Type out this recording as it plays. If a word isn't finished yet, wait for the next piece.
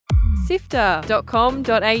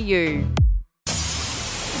sifter.com.au.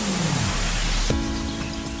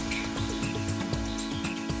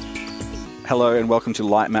 Hello and welcome to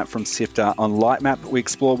Lightmap from Sifter. On Lightmap, we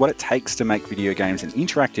explore what it takes to make video games and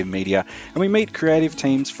interactive media, and we meet creative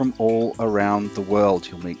teams from all around the world.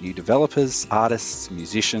 You'll meet new developers, artists,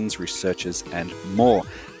 musicians, researchers, and more.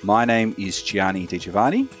 My name is Gianni Di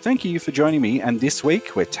Giovanni. Thank you for joining me, and this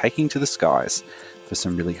week we're taking to the skies for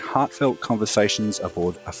some really heartfelt conversations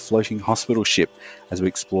aboard a floating hospital ship as we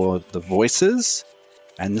explore the voices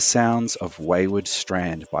and the sounds of WAYWARD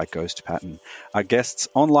STRAND by Ghost Pattern. Our guests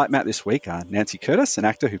on Lightmap this week are Nancy Curtis, an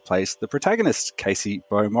actor who plays the protagonist, Casey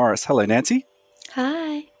Bowe-Morris. Hello, Nancy.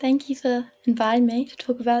 Hi, thank you for inviting me to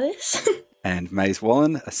talk about this. And Maze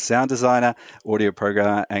Wallen, a sound designer, audio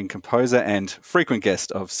programmer and composer and frequent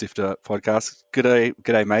guest of Sifter podcast.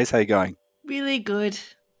 G'day, Maze. How you going? Really good.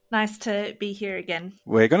 Nice to be here again.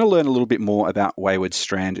 We're going to learn a little bit more about WAYWARD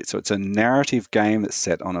STRAND. So it's a narrative game that's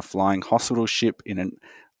set on a flying hospital ship in an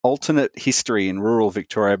alternate history in rural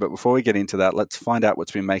Victoria. But before we get into that, let's find out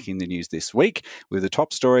what's been making the news this week with the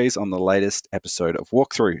top stories on the latest episode of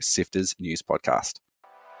Walkthrough, Sifter's news podcast.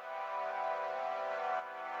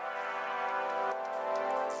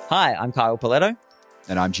 Hi, I'm Kyle Paletto.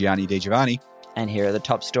 And I'm Gianni Di Giovanni. And here are the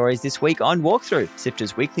top stories this week on Walkthrough,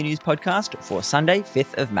 Sifter's weekly news podcast for Sunday,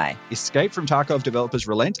 5th of May. Escape from Tarkov developers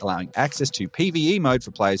relent, allowing access to PvE mode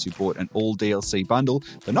for players who bought an all DLC bundle,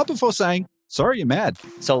 but not before saying, sorry you're mad.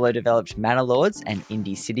 Solo-developed Manor Lords and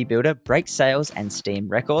indie city builder break sales and Steam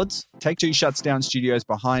records. Take-Two shuts down studios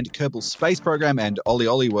behind Kerbal Space Program and Oli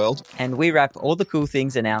Oli World. And we wrap all the cool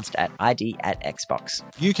things announced at ID at Xbox.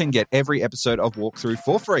 You can get every episode of Walkthrough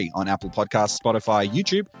for free on Apple Podcasts, Spotify,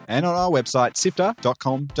 YouTube, and on our website,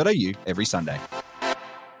 sifter.com.au every Sunday.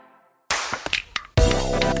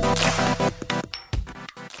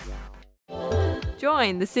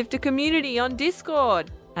 Join the Sifter community on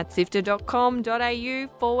Discord at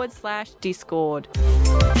sifter.com.au/Discord.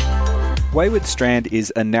 WAYWARD STRAND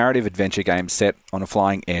is a narrative adventure game set on a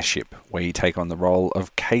flying airship where you take on the role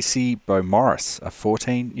of Casey Bowe-Morris, a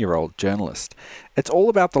 14-year-old journalist. It's all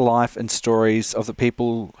about the life and stories of the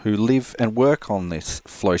people who live and work on this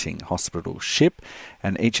floating hospital ship,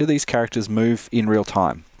 and each of these characters move in real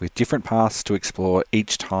time with different paths to explore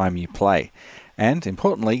each time you play. And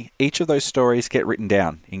importantly, each of those stories get written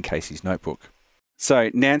down in Casey's notebook. So,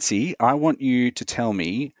 Nancy, I want you to tell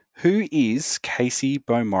me, who is Casey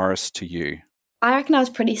Bowe-Morris to you? I reckon I was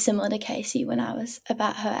pretty similar to Casey when I was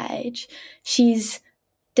about her age. She's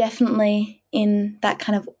definitely in that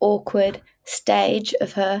kind of awkward stage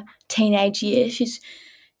of her teenage years. She's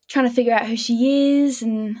trying to figure out who she is,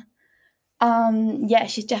 and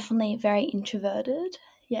she's definitely very introverted.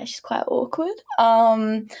 Yeah, she's quite awkward.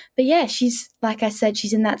 But yeah, she's, like I said,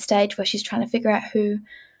 she's in that stage where she's trying to figure out who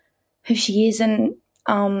she is and,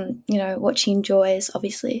 what she enjoys,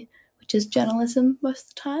 obviously, which is journalism most of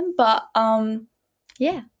the time. But,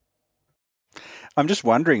 yeah. I'm just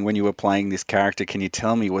wondering, when you were playing this character, can you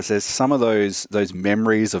tell me, was there some of those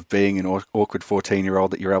memories of being an awkward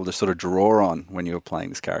 14-year-old that you were able to sort of draw on when you were playing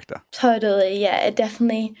this character? Totally, yeah. It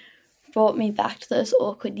definitely brought me back to those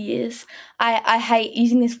awkward years. I hate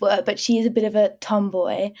using this word, but she is a bit of a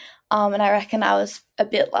tomboy, and I reckon I was a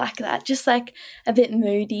bit like that, just like a bit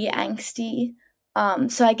moody, angsty.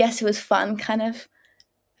 So I guess it was fun kind of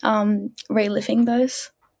reliving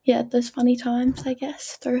those funny times, I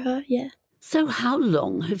guess, through her, yeah. So how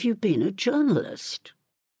long have you been a journalist?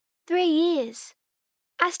 3 years.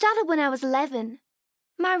 I started when I was 11.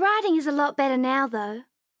 My writing is a lot better now, though.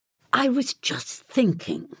 I was just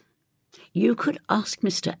thinking, you could ask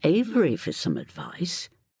Mr. Avery for some advice.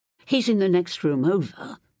 He's in the next room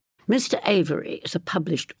over. Mr. Avery is a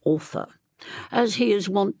published author, as he is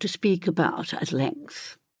wont to speak about at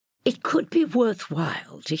length. It could be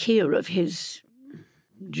worthwhile to hear of his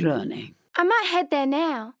journey. I might head there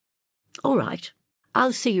now. All right.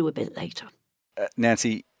 I'll see you a bit later.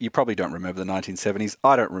 Nancy, you probably don't remember the 1970s.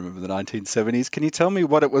 I don't remember the 1970s. Can you tell me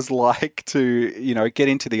what it was like to, get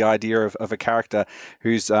into the idea of a character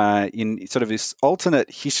who's in sort of this alternate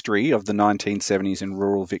history of the 1970s in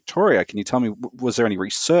rural Victoria? Can you tell me, was there any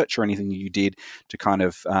research or anything you did to kind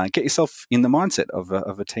of get yourself in the mindset of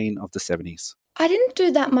a teen of the 70s? I didn't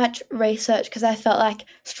do that much research because I felt like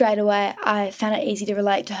straight away I found it easy to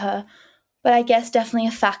relate to her. But I guess definitely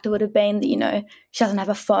a factor would have been that, she doesn't have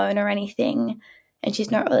a phone or anything and she's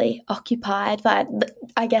not really occupied. But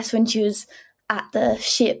I guess when she was at the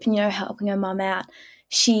ship, helping her mum out,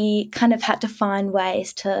 she kind of had to find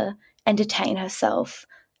ways to entertain herself.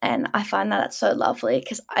 And I find that's so lovely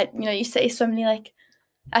because, you see so many,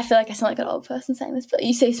 I feel like I sound like an old person saying this, but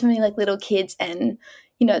you see so many, little kids and,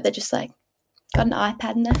 they're just like got an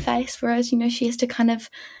iPad in their face, whereas, she has to kind of,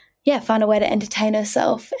 find a way to entertain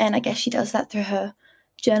herself. And I guess she does that through her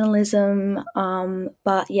journalism.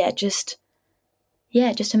 But just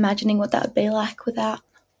imagining what that would be like without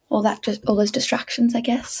all those distractions, I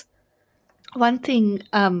guess. One thing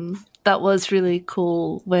that was really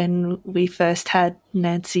cool when we first had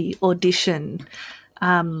Nancy audition,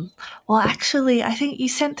 actually, I think you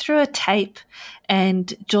sent through a tape,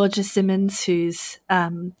 and Georgia Simmons, who's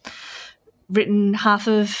written half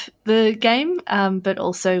of the game, but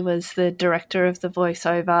also was the director of the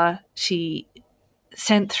voiceover, she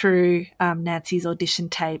sent through Nancy's audition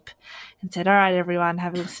tape and said, "All right, everyone,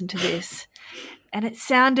 have a listen to this." And it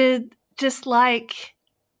sounded just like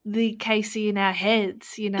the Casey in our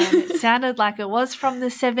heads, and it sounded like it was from the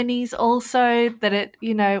 70s also, that it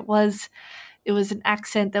was an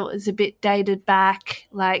accent that was a bit dated back.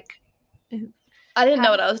 Like, I didn't know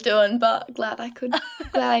what I was doing, but glad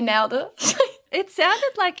I nailed it. It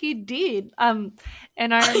sounded like you did. And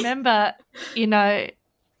I remember,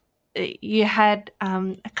 you had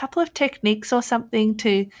a couple of techniques or something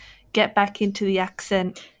to get back into the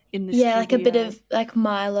accent in the studio. Like a bit of like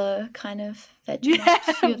Milo kind of veggie,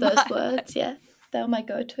 a few of those words. Yeah, they were my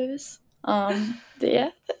go-tos. Yeah.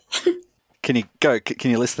 Can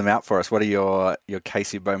you list them out for us? What are your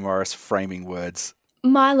Casey Beaumaris framing words?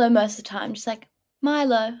 Milo most of the time, just like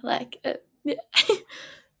Milo, like yeah.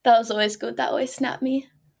 That was always good. That always snapped me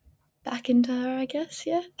back into her, I guess.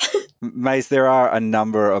 Yeah. Maze, there are a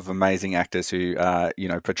number of amazing actors who are,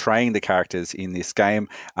 portraying the characters in this game.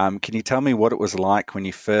 Can you tell me what it was like when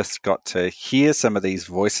you first got to hear some of these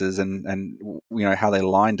voices and how they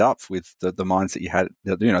lined up with the minds that you had,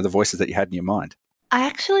 the voices that you had in your mind? I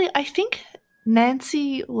think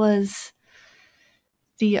Nancy was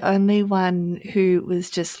the only one who was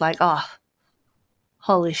just like, oh,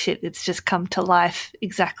 holy shit, it's just come to life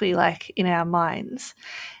exactly like in our minds.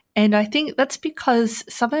 And I think that's because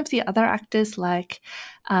some of the other actors like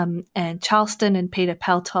Anne Charleston and Peter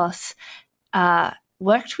Paltos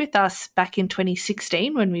worked with us back in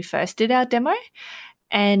 2016 when we first did our demo.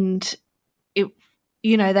 And,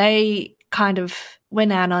 they kind of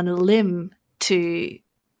went out on a limb to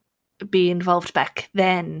be involved back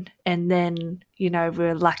then. And then,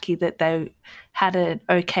 we're lucky that they had an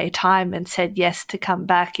okay time and said yes to come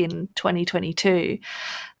back in 2022.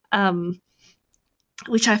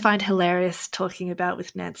 Which I find hilarious talking about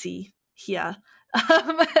with Nancy here,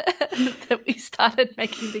 that we started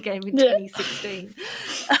making the game in 2016.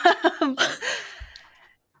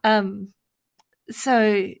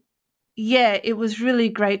 So, it was really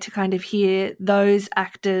great to kind of hear those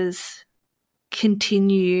actors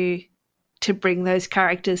continue to bring those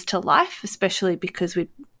characters to life, especially because we'd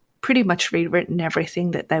pretty much rewritten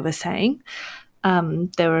everything that they were saying.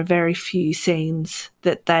 There were very few scenes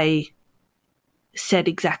that they said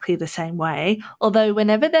exactly the same way, although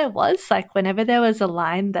whenever there was a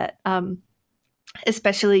line that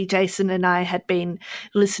especially Jason and I had been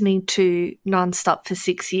listening to nonstop for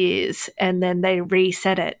 6 years and then they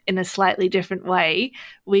reset it in a slightly different way,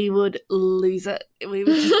 we would lose it. We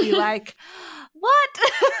would just be like, what?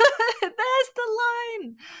 There's the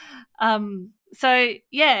line.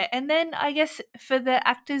 And then I guess for the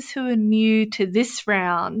actors who are new to this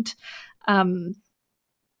round,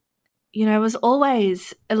 it was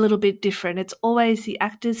always a little bit different. It's always the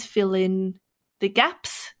actors fill in the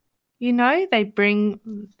gaps,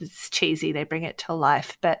 it's cheesy, they bring it to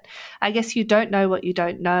life. But I guess you don't know what you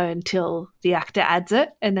don't know until the actor adds it.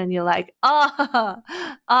 And then you're like,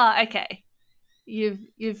 okay,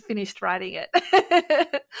 you've finished writing it.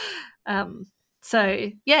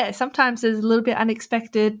 Sometimes it's a little bit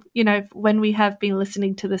unexpected, when we have been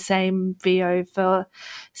listening to the same VO for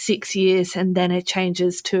 6 years and then it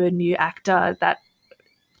changes to a new actor. That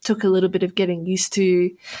took a little bit of getting used to.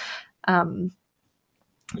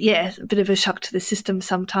 A bit of a shock to the system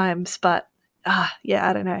sometimes, but I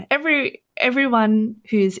don't know. Everyone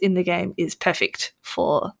who's in the game is perfect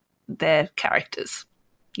for their characters.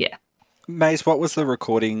 Yeah. Maze, what was the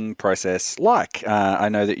recording process like? I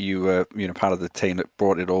know that you were, part of the team that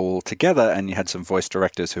brought it all together, and you had some voice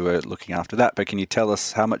directors who were looking after that. But can you tell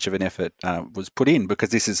us how much of an effort was put in?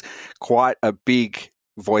 Because this is quite a big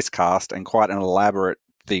voice cast and quite an elaborate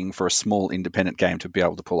thing for a small independent game to be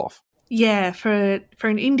able to pull off. Yeah, for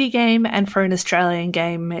an indie game and for an Australian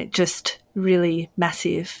game, it just really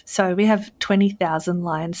massive. So we have 20,000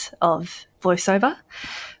 lines of voiceover,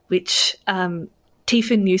 which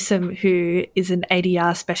Tifa Newsom, who is an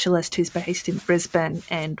ADR specialist who's based in Brisbane,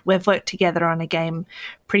 and we've worked together on a game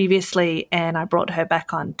previously, and I brought her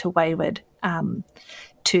back on to WAYWARD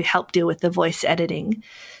to help deal with the voice editing.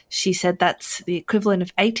 She said that's the equivalent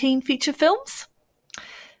of 18 feature films.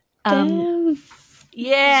 Damn.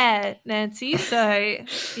 Yeah, Nancy. So,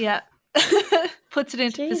 yeah, puts it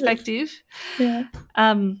into Jesus. perspective. Yeah.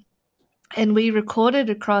 And we recorded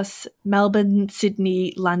across Melbourne,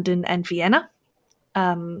 Sydney, London, and Vienna.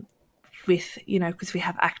 With, because we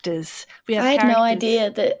have actors. We have I had characters. no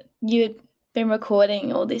idea that you'd been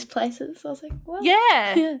recording all these places. I was like, what?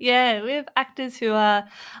 Yeah. We have actors who are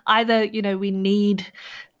either,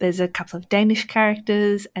 there's a couple of Danish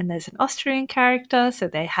characters and there's an Austrian character, so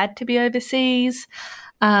they had to be overseas.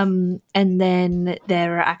 And then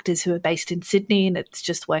there are actors who are based in Sydney, and it's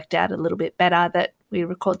just worked out a little bit better that we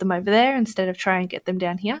record them over there instead of try and get them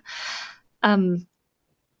down here. And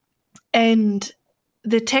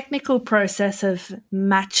the technical process of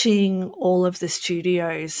matching all of the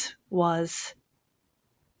studios was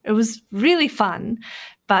really fun.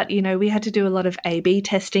 But, we had to do a lot of A/B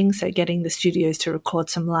testing, so getting the studios to record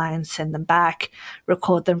some lines, send them back,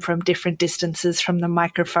 record them from different distances from the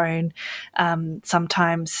microphone.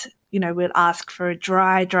 Sometimes, we'd ask for a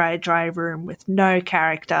dry room with no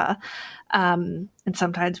character. And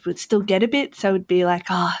sometimes we'd still get a bit, so it'd be like,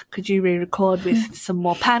 could you re-record with some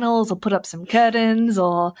more panels or put up some curtains?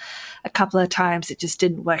 Or a couple of times it just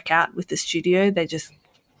didn't work out with the studio. They just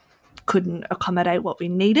couldn't accommodate what we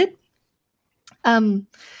needed. And,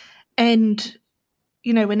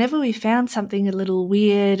 whenever we found something a little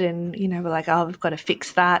weird and, we're like, we've got to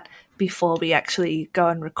fix that before we actually go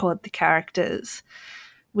and record the characters,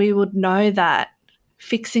 we would know that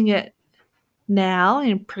fixing it now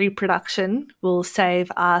in pre-production will save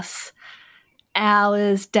us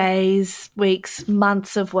hours, days, weeks,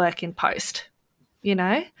 months of work in post,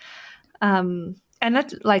 and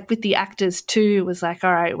that, like, with the actors too, was like,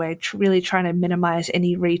 all right, we're really trying to minimize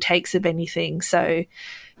any retakes of anything. So,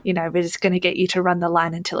 we're just going to get you to run the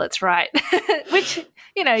line until it's right, which,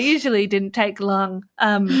 usually didn't take long.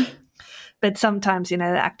 But sometimes, the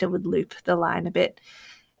actor would loop the line a bit.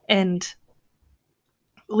 And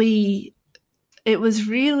it was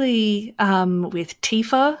really with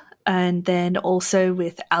Tifa, and then also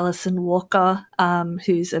with Alison Walker,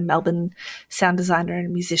 who's a Melbourne sound designer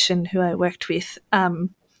and musician who I worked with.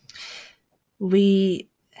 We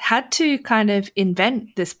had to kind of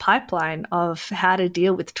invent this pipeline of how to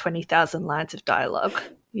deal with 20,000 lines of dialogue,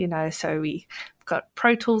 so we've got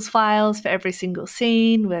Pro Tools files for every single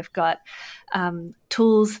scene. We've got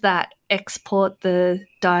tools that export the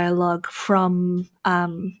dialogue from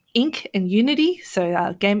Ink and Unity, so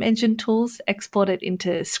our game engine tools export it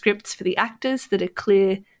into scripts for the actors that are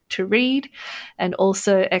clear to read, and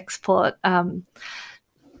also export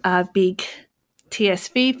big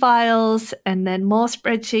TSV files and then more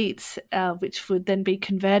spreadsheets, which would then be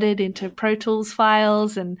converted into Pro Tools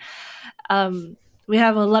files. And we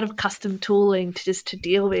have a lot of custom tooling to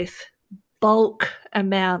deal with bulk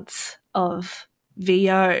amounts of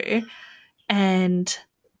VO. And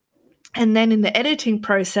then in the editing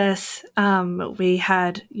process, we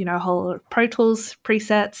had, a whole lot of Pro Tools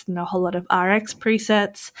presets and a whole lot of RX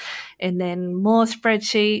presets, and then more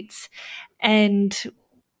spreadsheets. And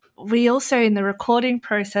we also, in the recording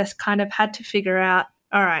process, kind of had to figure out,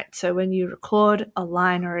 all right, so when you record a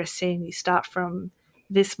line or a scene, you start from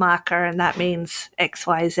this marker, and that means X,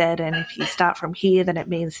 Y, Z. And if you start from here, then it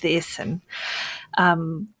means this. And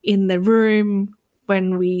in the room,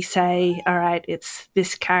 when we say, all right, it's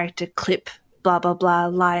this character clip, blah, blah, blah,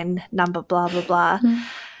 line number, blah, blah, blah.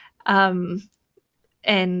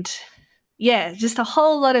 And yeah, just a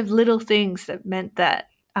whole lot of little things that meant that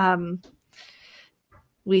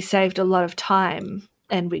we saved a lot of time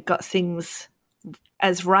and we got things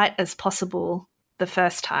as right as possible the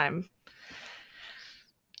first time.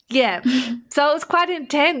 Yeah, so it was quite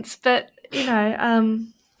intense, but, it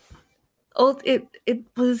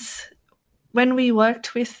was when we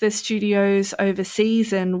worked with the studios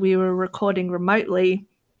overseas and we were recording remotely,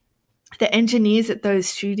 the engineers at those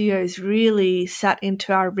studios really sat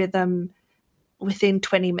into our rhythm within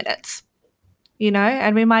 20 minutes,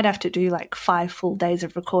 and we might have to do like 5 full days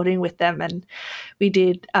of recording with them. And we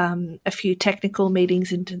did a few technical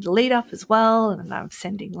meetings into the lead up as well. And I'm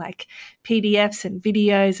sending like PDFs and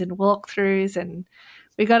videos and walkthroughs, and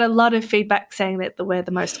we got a lot of feedback saying that we're the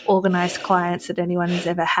most organized clients that anyone has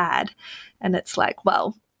ever had. And it's like,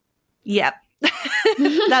 well, yeah,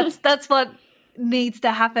 that's what needs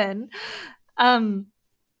to happen. And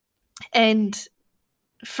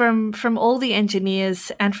from all the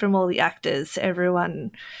engineers and from all the actors,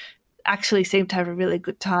 everyone actually seemed to have a really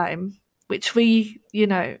good time, which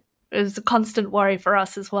it was a constant worry for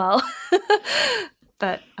us as well.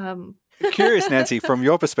 But Curious, Nancy, from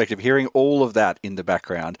your perspective, hearing all of that in the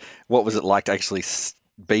background, what was it like to actually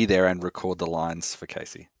be there and record the lines for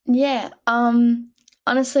Casey? Yeah,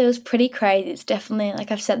 honestly, it was pretty crazy. It's definitely,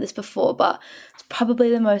 like I've said this before, but it's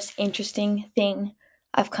probably the most interesting thing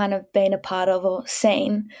I've kind of been a part of or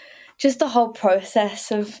seen. Just the whole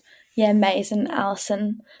process of, Maze and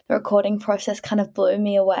Alison, the recording process kind of blew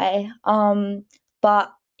me away.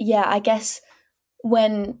 But yeah, I guess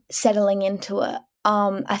when settling into it,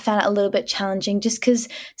 I found it a little bit challenging just because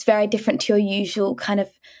it's very different to your usual kind of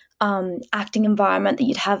acting environment that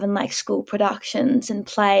you'd have in like school productions and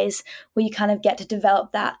plays, where you kind of get to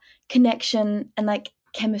develop that connection and like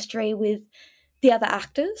chemistry with the other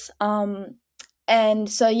actors. And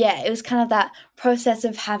so, it was kind of that process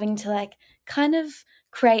of having to like kind of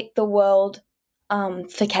create the world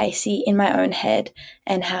for Casey in my own head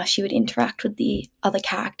and how she would interact with the other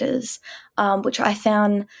characters, which I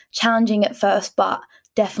found challenging at first, but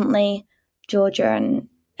definitely Georgia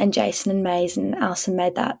and Jason and Maze and Alison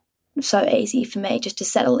made that so easy for me just to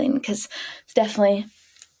settle in, because it's definitely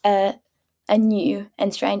a new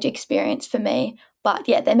and strange experience for me. But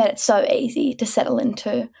they made it so easy to settle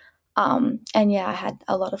into. And I had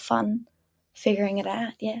a lot of fun figuring it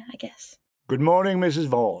out, I guess. Good morning, Mrs.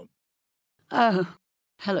 Vaughan. Oh,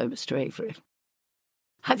 hello, Mr. Avery.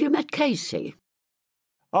 Have you met Casey?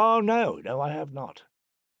 Oh, no, I have not.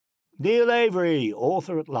 Neil Avery,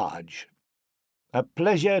 author at large. A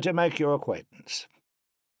pleasure to make your acquaintance.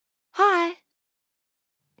 Hi.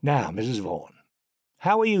 Now, Mrs. Vaughan,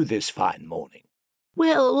 how are you this fine morning?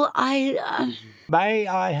 Well, May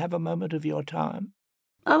I have a moment of your time?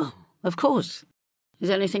 Oh, of course. Is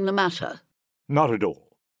anything the matter? Not at all.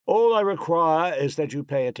 All I require is that you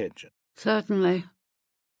pay attention. Certainly.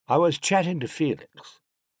 I was chatting to Felix,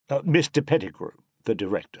 Mr. Pettigrew, the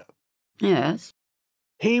director. Yes?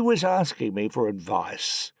 He was asking me for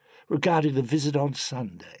advice regarding the visit on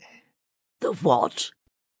Sunday. The what?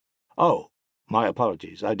 Oh, my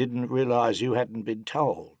apologies. I didn't realize you hadn't been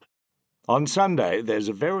told. On Sunday, there's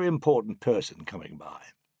a very important person coming by.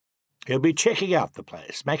 He'll be checking out the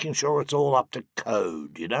place, making sure it's all up to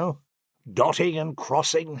code, dotting and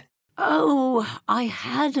crossing. Oh, I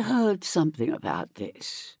had heard something about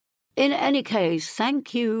this. In any case,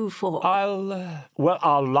 thank you for...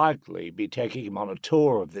 I'll likely be taking him on a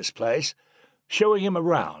tour of this place, showing him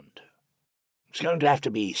around. It's going to have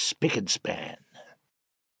to be spick and span.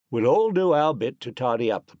 We'll all do our bit to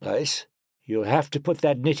tidy up the place. You'll have to put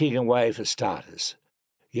that knitting away for starters.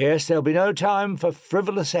 Yes, there'll be no time for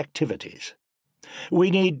frivolous activities. We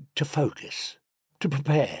need to focus, to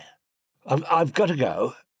prepare. I've got to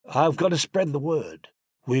go. I've got to spread the word.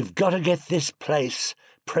 We've got to get this place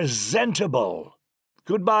presentable.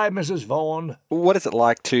 Goodbye, Mrs. Vaughan. What is it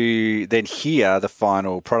like to then hear the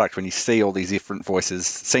final product when you see all these different voices,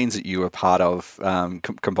 scenes that you were part of,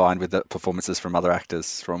 combined with the performances from other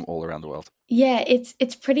actors from all around the world? Yeah,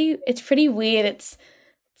 it's pretty weird. It's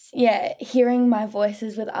hearing my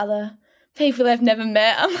voices with other people I've never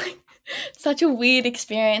met. I'm like, such a weird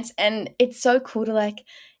experience, and it's so cool to like,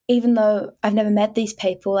 even though I've never met these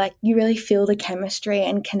people, like you really feel the chemistry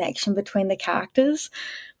and connection between the characters,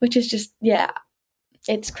 which is just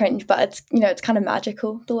it's cringe, but it's it's kind of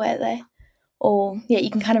magical the way they all you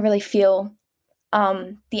can kind of really feel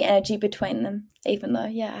the energy between them, even though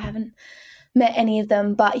I haven't met any of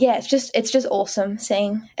them. But it's just awesome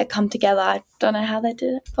seeing it come together. I don't know how they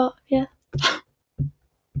did it, but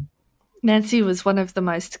Nancy was one of the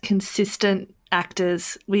most consistent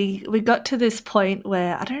actors. We got to this point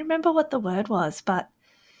where I don't remember what the word was, but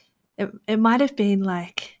it might have been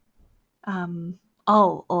like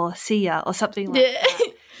oh, or see ya or something like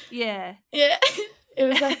that. Yeah. Yeah. It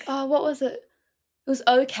was like, oh, what was it? It was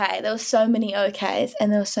okay. There were so many okays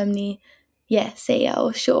and there were so many see ya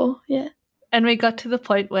or sure. Yeah. And we got to the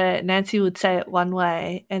point where Nancy would say it one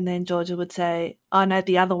way and then Georgia would say, oh, no,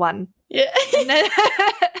 the other one. Yeah.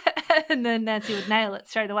 And then Nancy would nail it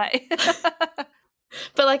straight away.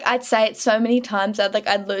 But like I'd say it so many times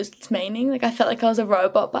I'd lose its meaning. Like I felt like I was a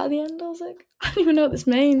robot by the end. I was like, I don't even know what this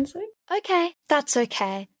means. Like, Okay, that's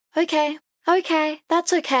okay. Okay,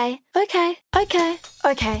 that's okay. Okay, okay,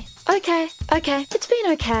 okay, okay, okay. It's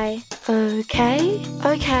been okay. Okay,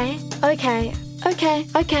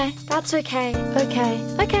 that's okay.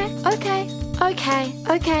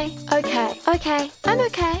 Okay. I'm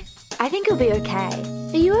okay. I think you'll be okay.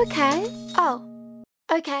 Are you okay? Oh,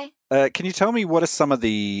 okay. Can you tell me what are some of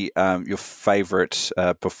the your favourite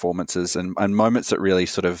performances and moments that really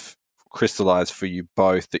sort of crystallised for you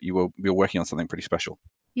both that you were working on something pretty special?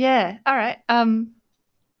 Yeah. All right.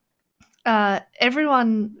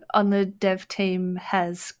 Everyone on the dev team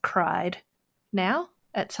has cried now.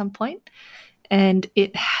 at some point, and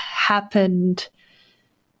it happened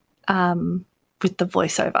with the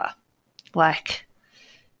voiceover. Like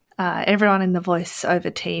everyone in the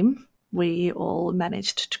voiceover team, we all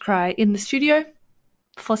managed to cry in the studio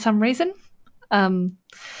for some reason. And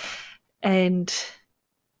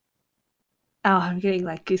I'm getting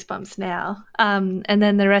like goosebumps now. And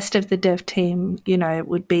then the rest of the dev team, you know,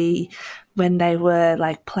 would be when they were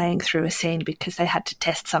like playing through a scene because they had to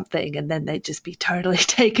test something, and then they'd just be totally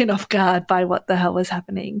taken off guard by what the hell was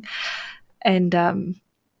happening. And I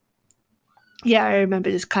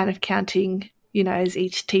remember just kind of counting, you know, as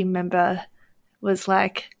each team member was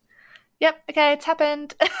like, yep, okay, it's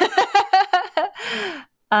happened.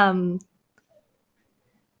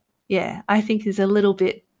 I think is a little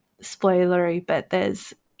bit spoilery, but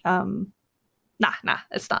there's it's not.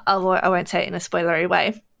 I won't say it in a spoilery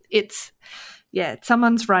way. It's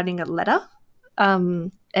someone's writing a letter,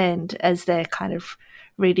 and as they're kind of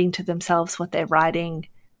reading to themselves what they're writing,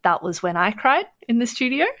 that was when I cried in the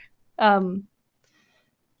studio. I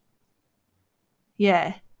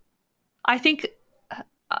think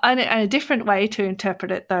a different way to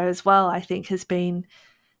interpret it, though, as well, I think, has been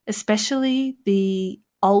especially the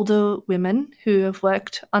older women who have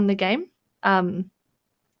worked on the game,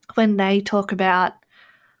 when they talk about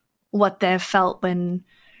what they've felt when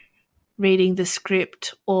reading the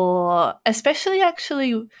script, or especially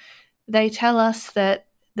actually they tell us that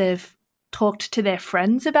they've talked to their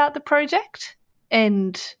friends about the project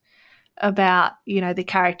and about, you know, the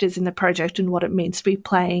characters in the project and what it means to be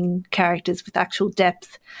playing characters with actual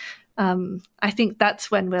depth. I think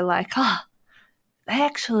that's when we're like, they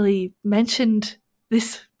actually mentioned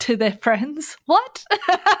this to their friends. What?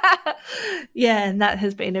 And that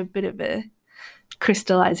has been a bit of a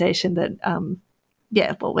crystallization that,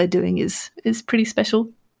 what we're doing is pretty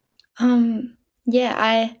special.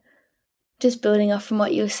 I just building off from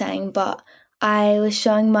what you were saying, but I was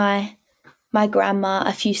showing my grandma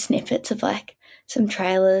a few snippets of like some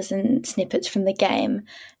trailers and snippets from the game.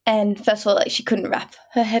 And first of all, like, she couldn't wrap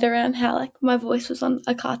her head around how like my voice was on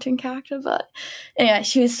a cartoon character. But anyway,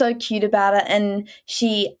 she was so cute about it. And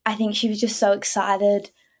I think she was just so excited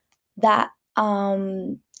that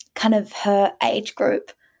kind of her age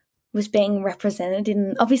group was being represented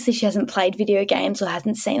in. Obviously she hasn't played video games or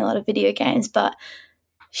hasn't seen a lot of video games, but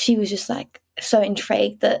she was just like so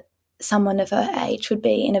intrigued that someone of her age would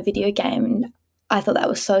be in a video game. And I thought that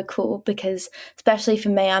was so cool because, especially for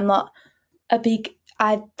me, I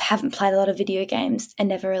haven't played a lot of video games and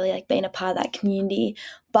never really like been a part of that community,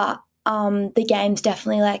 but the games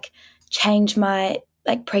definitely like changed my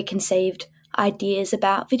like preconceived ideas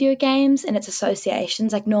about video games and its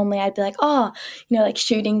associations. Like normally I'd be like, like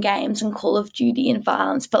shooting games and Call of Duty and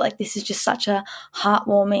violence, but like this is just such a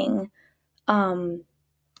heartwarming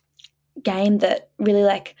game that really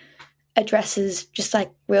like addresses just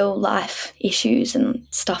like real life issues and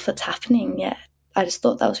stuff that's happening. Yeah, I just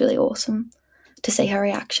thought that was really awesome to see her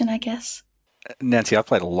reaction, I guess. Nancy, I've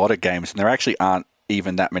played a lot of games and there actually aren't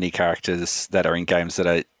even that many characters that are in games that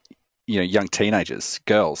are, you know, young teenagers,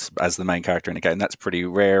 girls as the main character in a game. That's pretty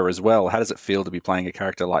rare as well. How does it feel to be playing a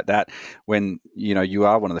character like that when, you know, you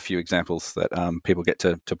are one of the few examples that people get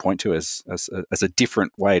to point to as a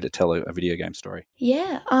different way to tell a video game story?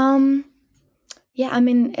 Yeah. I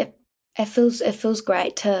mean, it feels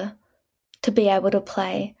great to be able to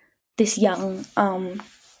play this young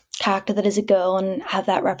character that is a girl and have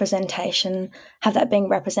that representation, have that being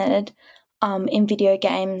represented in video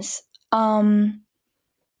games.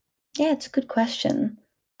 It's a good question.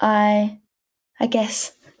 I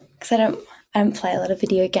guess because I don't play a lot of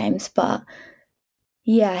video games, but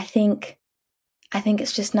yeah, I think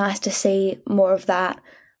it's just nice to see more of that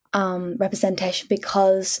representation,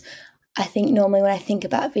 because I think normally when I think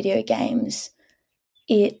about video games,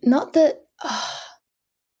 I don't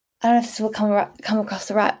know if this will come across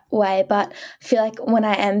the right way, but I feel like when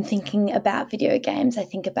I am thinking about video games, I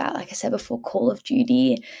think about, like I said before, Call of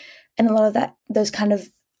Duty and a lot of those kind of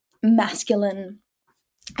masculine,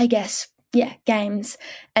 I guess, games.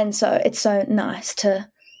 And so it's so nice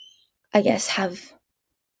to, I guess,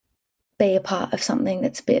 be a part of something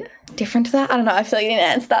that's a bit different to that. I don't know, I feel like you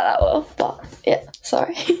didn't answer that well, but yeah,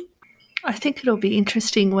 sorry. I think it'll be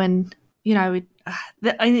interesting when, you know,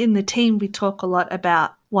 in the team we talk a lot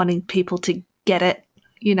about wanting people to get it,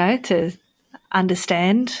 you know, to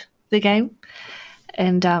understand the game.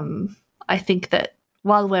 And I think that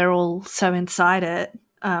while we're all so inside it,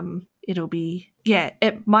 it'll be,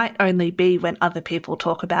 it might only be when other people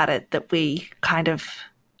talk about it that we kind of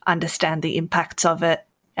understand the impacts of it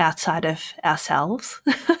outside of ourselves.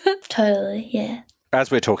 Totally, yeah. As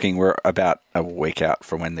we're talking, we're about a week out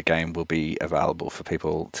from when the game will be available for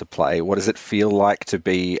people to play. What does it feel like to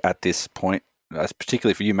be at this point,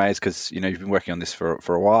 particularly for you, Maze, because you've been working on this for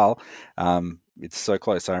a while? It's so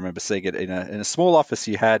close. I remember seeing it in a small office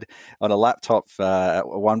you had on a laptop at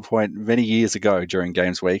one point many years ago during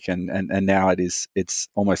Games Week, and now it's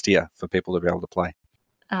almost here for people to be able to play.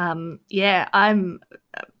 Yeah, I'm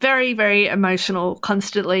very, very emotional,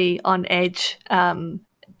 constantly on edge,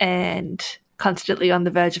 and constantly on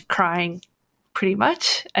the verge of crying, pretty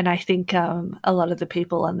much. And I think a lot of the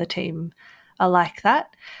people on the team are like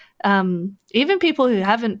that. Even people who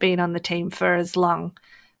haven't been on the team for as long.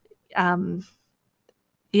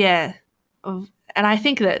 Yeah. And I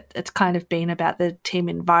think that it's kind of been about the team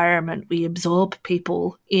environment. We absorb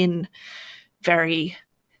people in very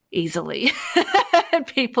easily.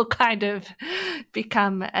 People kind of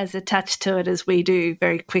become as attached to it as we do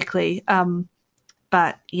very quickly.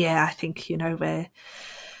 But yeah, I think, we're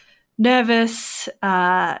nervous,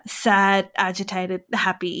 sad, agitated,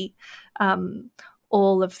 happy,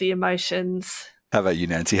 all of the emotions. How about you,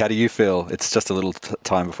 Nancy? How do you feel? It's just a little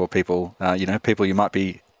time before people, people you might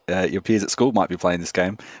be, your peers at school might be playing this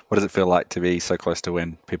game. What does it feel like to be so close to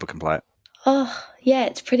when people can play it? Oh, yeah,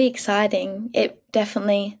 it's pretty exciting. It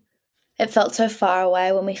felt so far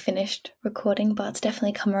away when we finished recording, but it's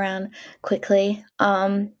definitely come around quickly.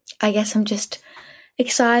 I guess I'm just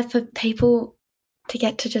excited for people to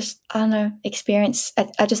get to just, experience.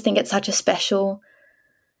 I just think it's such a special,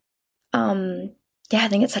 I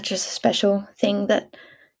think it's such a special thing that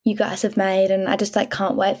you guys have made, and I just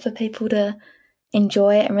can't wait for people to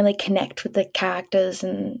enjoy it and really connect with the characters.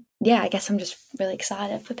 And yeah, I guess I'm just really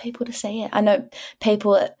excited for people to see it. I know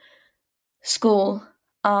people at school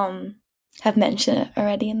have mentioned it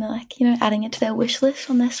already, and they're like, adding it to their wish list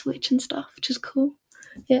on their Switch and stuff, which is cool.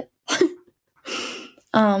 Yeah.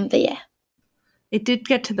 But yeah. It did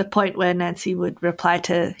get to the point where Nancy would reply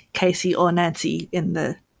to Casey or Nancy in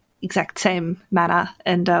the exact same manner,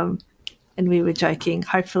 and we were joking.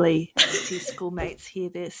 Hopefully, Nancy's schoolmates hear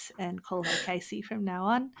this and call her Casey from now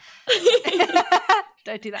on.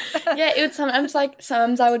 Don't do that. Yeah, it would sometimes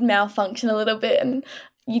I would malfunction a little bit, and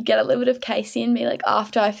you'd get a little bit of Casey in me.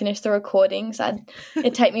 After I finished the recordings,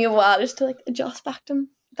 it'd take me a while just to adjust back to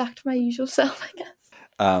my usual self, I guess.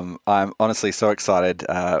 I'm honestly so excited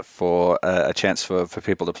for a chance for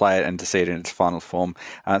people to play it and to see it in its final form.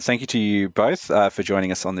 Thank you to you both for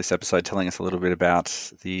joining us on this episode, telling us a little bit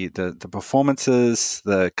about the performances,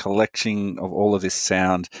 the collection of all of this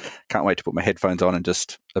sound. Can't wait to put my headphones on and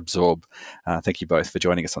just absorb. Thank you both for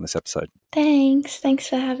joining us on this episode. Thanks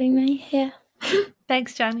for having me. Yeah.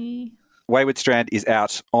 Thanks, Johnny. WAYWARD Strand is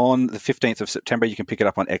out on the 15th of September. You can pick it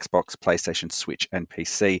up on Xbox, PlayStation, Switch and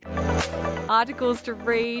PC. Articles to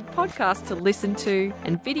read, podcasts to listen to,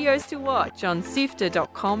 and videos to watch on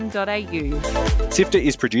sifter.com.au. Sifter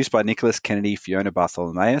is produced by Nicholas Kennedy, Fiona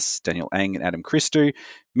Bartholomaeus, Daniel Ang and Adam Christou.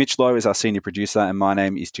 Mitch Lowe is our senior producer, and my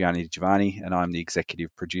name is Gianni Giovanni, and I'm the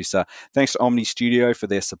executive producer. Thanks to Omni Studio for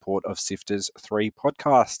their support of Sifter's 3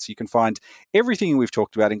 podcasts. You can find everything we've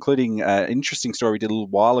talked about, including an interesting story we did a little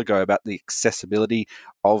while ago about the accessibility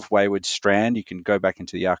of WAYWARD Strand. You can go back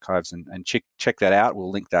into the archives and check that out.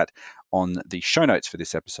 We'll link that on the show notes for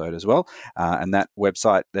this episode as well. And that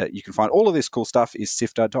website that you can find all of this cool stuff is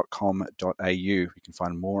sifter.com.au. You can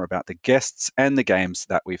find more about the guests and the games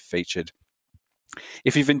that we've featured.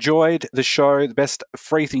 If you've enjoyed the show, the best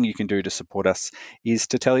free thing you can do to support us is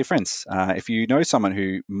to tell your friends. If you know someone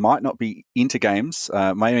who might not be into games,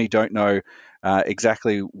 maybe don't know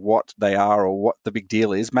exactly what they are or what the big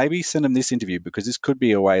deal is, maybe send them this interview, because this could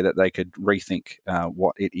be a way that they could rethink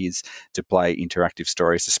what it is to play interactive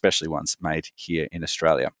stories, especially ones made here in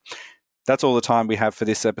Australia. That's all the time we have for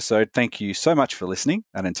this episode. Thank you so much for listening,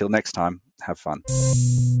 and until next time, have fun.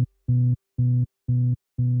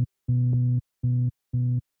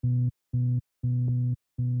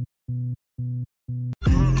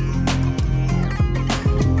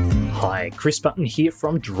 Hi, Chris Button here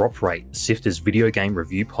from Drop Rate, Sifter's video game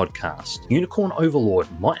review podcast. Unicorn Overlord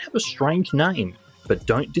might have a strange name, but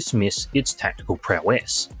don't dismiss its tactical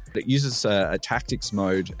prowess. It uses a tactics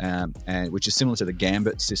mode, and which is similar to the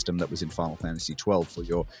Gambit system that was in Final Fantasy XII for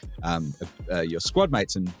your squad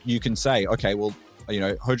mates. And you can say, okay, well,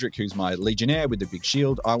 Hodrick, who's my legionnaire with the big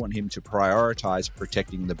shield, I want him to prioritize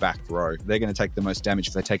protecting the back row. They're going to take the most damage.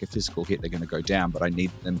 If they take a physical hit, they're going to go down, but I need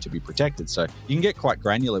them to be protected. So you can get quite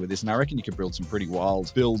granular with this, and I reckon you could build some pretty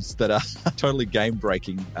wild builds that are totally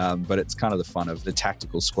game-breaking, but it's kind of the fun of the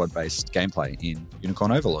tactical squad-based gameplay in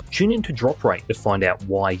Unicorn Overlord. Tune into Drop Rate to find out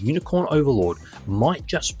why Unicorn Overlord might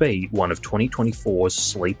just be one of 2024's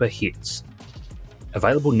sleeper hits.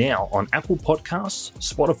 Available now on Apple Podcasts,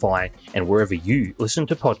 Spotify, and wherever you listen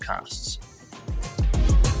to podcasts.